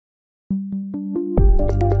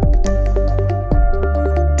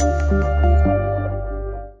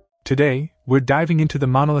Today, we're diving into the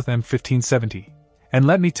Monolith M1570, and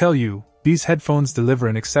let me tell you, these headphones deliver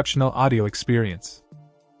an exceptional audio experience.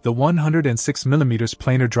 The 106mm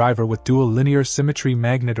planar driver with dual linear symmetry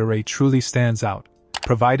magnet array truly stands out,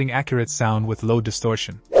 providing accurate sound with low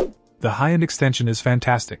distortion. The high-end extension is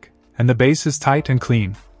fantastic, and the bass is tight and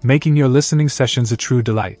clean, making your listening sessions a true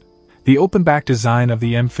delight. The open-back design of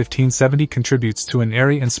the M1570 contributes to an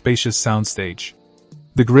airy and spacious soundstage.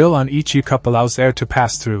 The grille on each earcup allows air to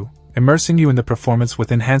pass through, immersing you in the performance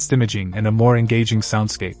with enhanced imaging and a more engaging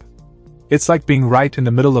soundscape. It's like being right in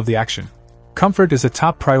the middle of the action. Comfort is a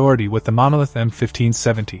top priority with the Monolith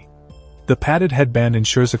M1570. The padded headband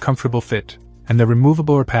ensures a comfortable fit, and the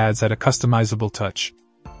removable ear pads add a customizable touch.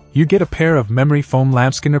 You get a pair of memory foam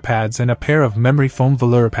lambskin ear pads and a pair of memory foam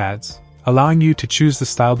velour pads, allowing you to choose the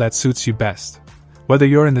style that suits you best. Whether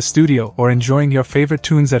you're in the studio or enjoying your favorite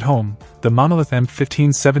tunes at home, the Monolith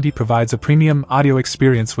M1570 provides a premium audio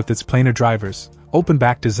experience with its planar drivers,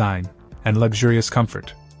 open-back design, and luxurious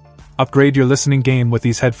comfort. Upgrade your listening game with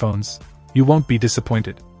these headphones. You won't be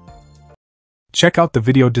disappointed. Check out the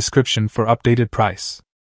video description for updated price.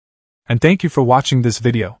 And thank you for watching this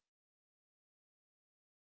video.